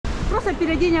Просто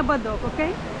перейди ободок,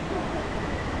 окей?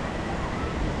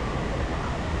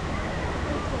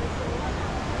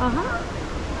 Ага.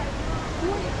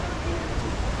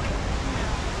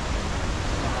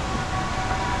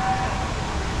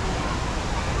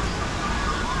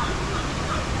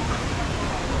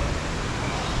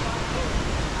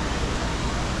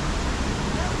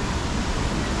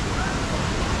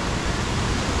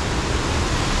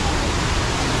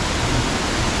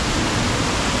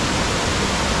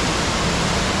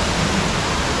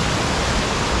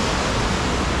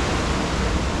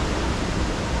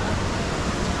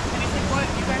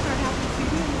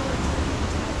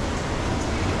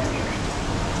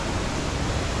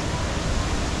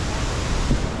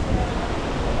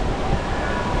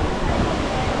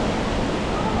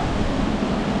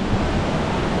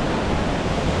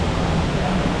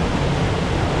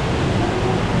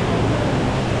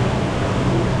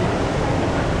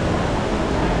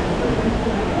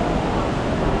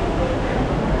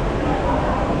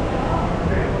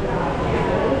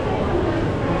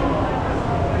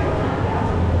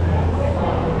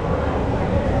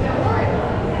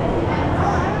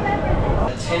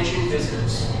 Attention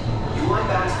visitors. You are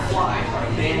about to fly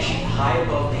on a banshee high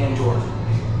above Pandora.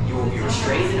 You will be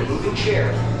restrained in a moving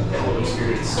chair that will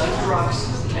experience sudden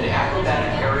drops and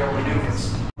acrobatic aerial maneuvers.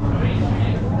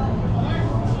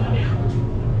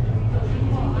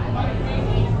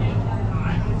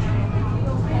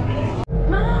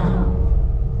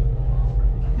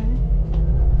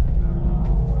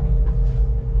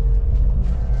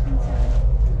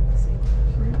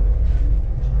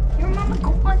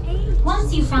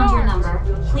 Once you've found your number,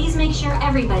 please make sure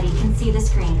everybody can see the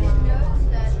screen.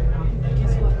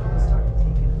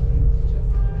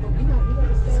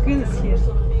 Screen is here.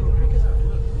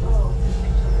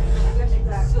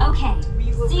 Okay,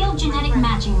 sealed genetic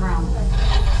matching room.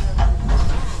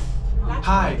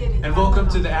 Hi, and welcome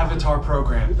to the Avatar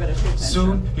program.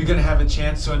 Soon, you're going to have a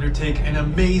chance to undertake an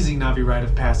amazing Navi rite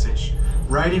of passage,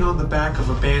 riding on the back of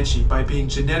a banshee by being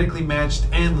genetically matched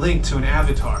and linked to an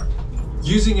avatar.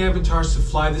 Using avatars to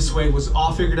fly this way was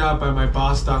all figured out by my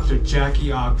boss, Dr.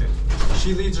 Jackie Ogden.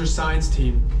 She leads our science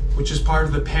team, which is part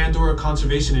of the Pandora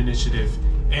Conservation Initiative,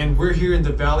 and we're here in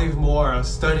the Valley of Moara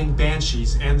studying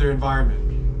banshees and their environment.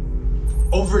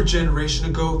 Over a generation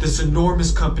ago, this enormous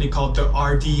company called the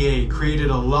RDA created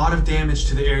a lot of damage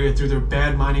to the area through their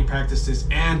bad mining practices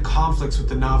and conflicts with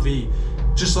the Navi.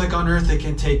 Just like on Earth, it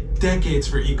can take decades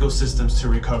for ecosystems to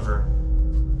recover.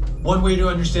 One way to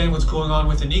understand what's going on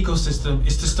with an ecosystem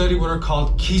is to study what are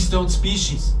called keystone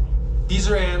species. These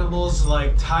are animals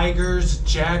like tigers,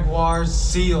 jaguars,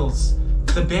 seals.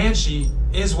 The banshee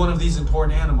is one of these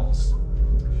important animals.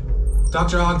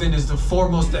 Dr. Ogden is the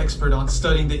foremost expert on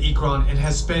studying the ikran and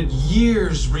has spent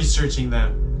years researching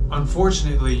them.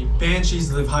 Unfortunately,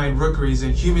 banshees live high in rookeries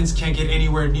and humans can't get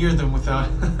anywhere near them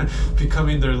without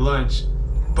becoming their lunch.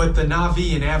 But the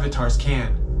Navi and avatars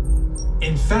can.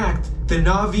 In fact, the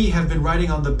Navi have been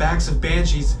riding on the backs of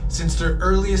banshees since their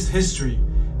earliest history.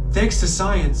 Thanks to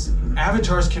science,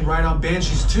 avatars can ride on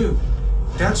banshees too.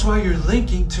 That's why you're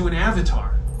linking to an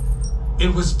avatar.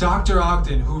 It was Dr.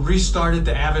 Ogden who restarted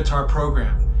the Avatar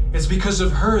program. It's because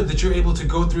of her that you're able to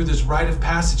go through this rite of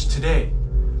passage today.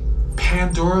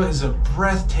 Pandora is a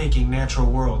breathtaking natural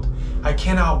world. I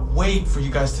cannot wait for you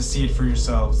guys to see it for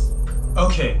yourselves.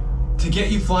 Okay, to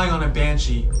get you flying on a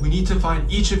banshee, we need to find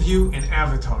each of you an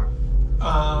avatar.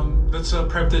 Let's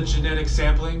prep the genetic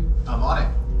sampling. I'm on it.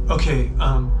 Okay,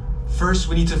 first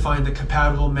we need to find the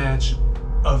compatible match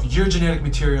of your genetic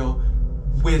material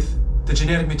with the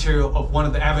genetic material of one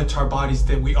of the avatar bodies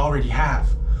that we already have.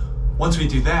 Once we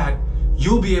do that,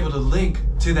 you'll be able to link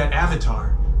to that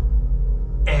avatar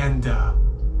and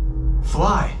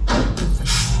fly.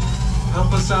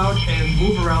 Help us out and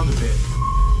move around a bit.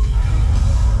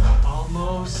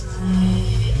 Almost.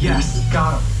 Yes,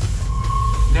 got him.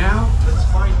 Now, let's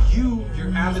find you your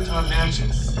avatar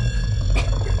matches.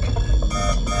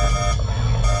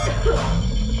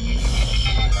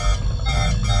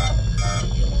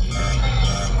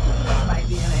 My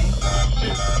DNA.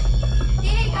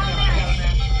 DNA got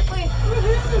matched. Wait.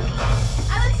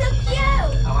 I look so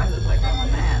cute. Oh, I look like I'm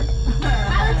a man. I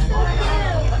look so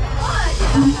cute. What?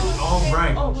 All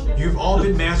right, you've all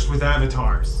been matched with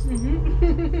avatars.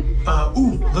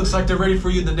 Ooh, looks like they're ready for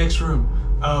you in the next room.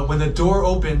 When the door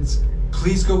opens,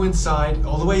 please go inside,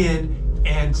 all the way in,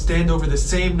 and stand over the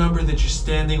same number that you're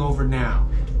standing over now.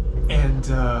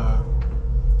 And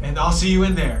I'll see you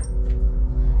in there.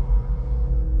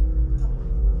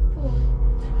 4,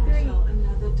 3.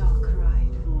 Another dark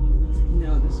ride.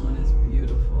 No, this one is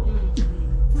beautiful.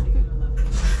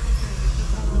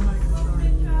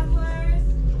 Travelers.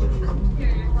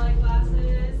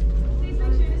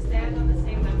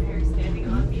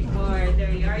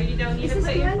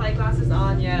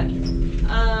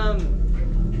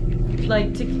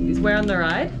 like to wear on the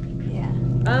ride? Yeah.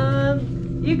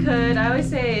 You could. I always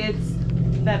say it's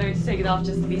better to take it off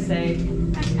just to be safe.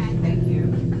 Okay. Thank you.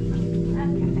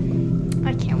 Okay.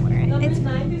 I can't wear it. Numbers It's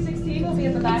 9 through 16 will be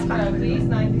in the back row, please.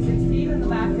 9 through 16 in the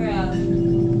back row.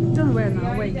 Don't wear You now.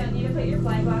 already Wait. don't need to put your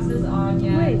flying glasses on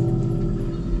yet. Wait.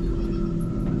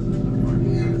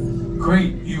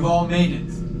 Great, you've all made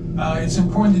it. It's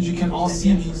important that you can all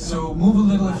see me, so move a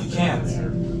little if you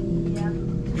can.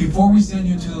 Before we send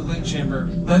you to the link chamber,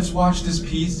 let's watch this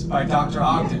piece by Dr.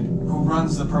 Ogden, who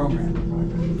runs the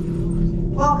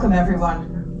program. Welcome,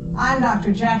 everyone. I'm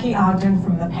Dr. Jackie Ogden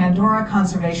from the Pandora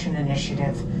Conservation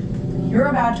Initiative. You're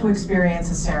about to experience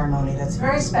a ceremony that's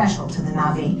very special to the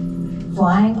Na'vi,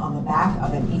 flying on the back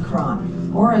of an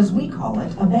ikran, or as we call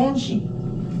it, a banshee.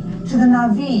 To the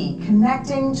Na'vi,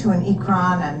 connecting to an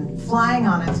ikran and flying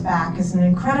on its back is an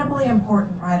incredibly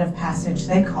important rite of passage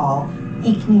they call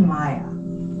Iknimaya.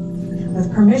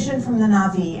 With permission from the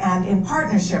Na'vi and in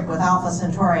partnership with Alpha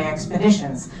Centauri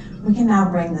Expeditions, we can now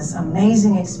bring this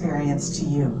amazing experience to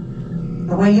you.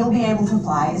 The way you'll be able to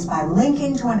fly is by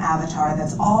linking to an avatar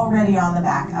that's already on the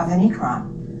back of an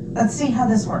ikran. Let's see how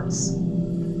this works.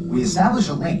 We establish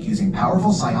a link using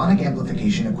powerful psionic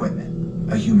amplification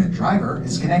equipment. A human driver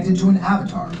is connected to an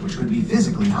avatar, which could be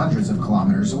physically hundreds of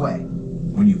kilometers away.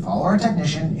 When you follow our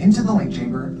technician into the link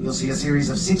chamber, you'll see a series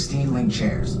of 16 link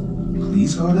chairs.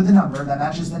 Please go to the number that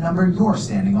matches the number you're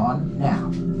standing on now.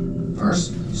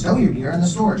 First, stow your gear in the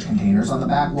storage containers on the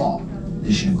back wall.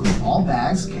 This should include all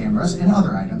bags, cameras, and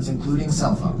other items, including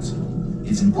cell phones.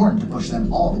 It's important to push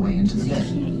them all the way into the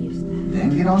bin.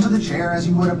 Then get onto the chair as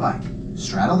you would a bike.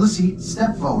 Straddle the seat,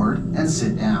 step forward, and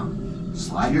sit down.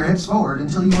 Slide your hips forward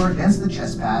until you are against the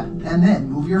chest pad, and then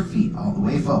move your feet all the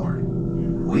way forward.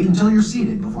 Wait until you're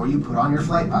seated before you put on your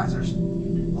flight visors.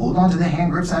 Hold on to the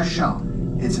hand grips as shown.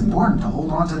 It's important to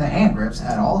hold on to the hand grips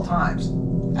at all times.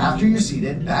 After you're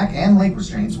seated, back and leg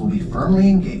restraints will be firmly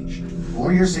engaged.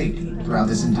 For your safety, throughout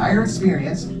this entire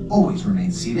experience, always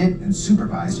remain seated and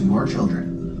supervise your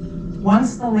children.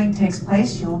 Once the link takes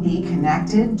place, you'll be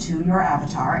connected to your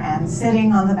avatar and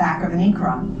sitting on the back of an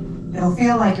ikran. It'll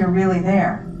feel like you're really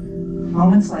there.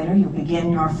 Moments later, you'll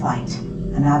begin your flight.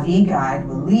 A Na'vi guide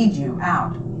will lead you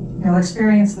out. You'll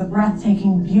experience the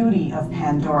breathtaking beauty of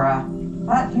Pandora,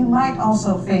 but you might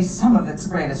also face some of its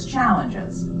greatest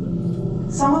challenges.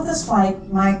 Some of this flight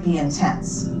might be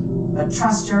intense, but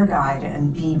trust your guide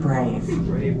and be brave.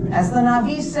 As the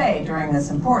Na'vi say during this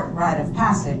important rite of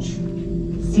passage,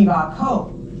 Siva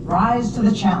Ko, rise to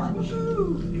the challenge.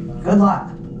 Good luck.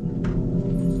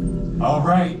 All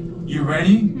right, you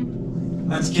ready?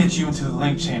 Let's get you into the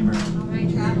link chamber. All right,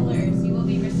 travelers, you will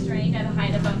be restrained at a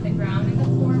height above the ground in the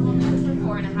floor will move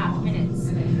for 4.5 minutes.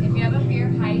 If you have a fear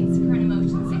of heights or an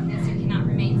motion sickness, you cannot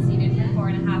remain seated for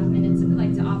 4.5 minutes. If you'd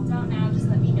like to opt out now, just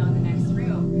let me know in the next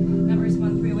room. Numbers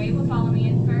 1 through 8 will follow me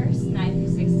in first, 9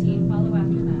 through 16 follow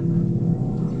after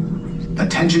them.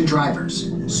 Attention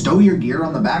drivers, stow your gear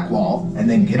on the back wall and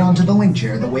then get onto the link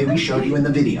chair the way we showed you in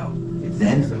the video.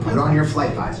 Then put on your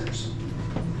flight visors.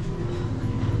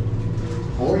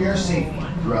 For your safety,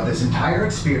 throughout this entire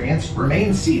experience,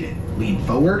 remain seated, lean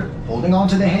forward, holding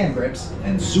onto the hand grips,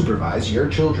 and supervise your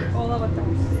children. All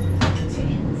avatars.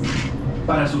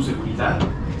 Para su seguridad,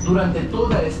 durante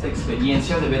toda esta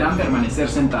experiencia deberán permanecer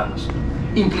sentados.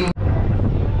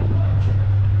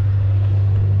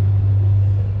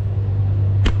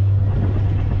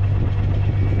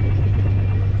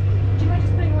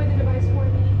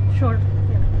 Sure.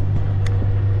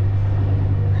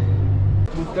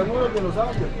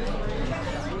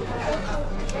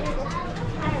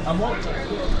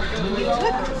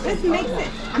 Let's mix it.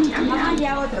 Y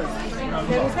a otros.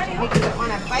 ¿Te gustaría mix it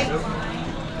on a bite?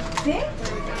 ¿Sí?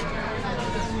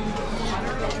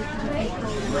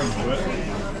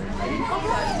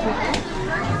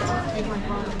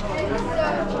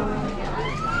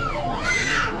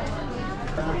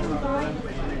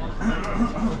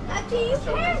 Actually, you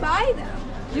can buy them.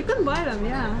 You can buy them,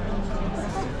 yeah.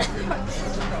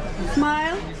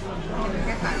 Smile.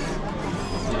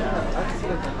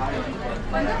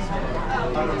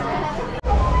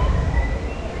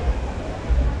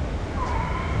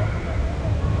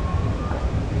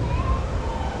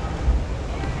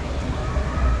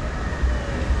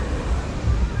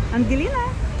 Angelina.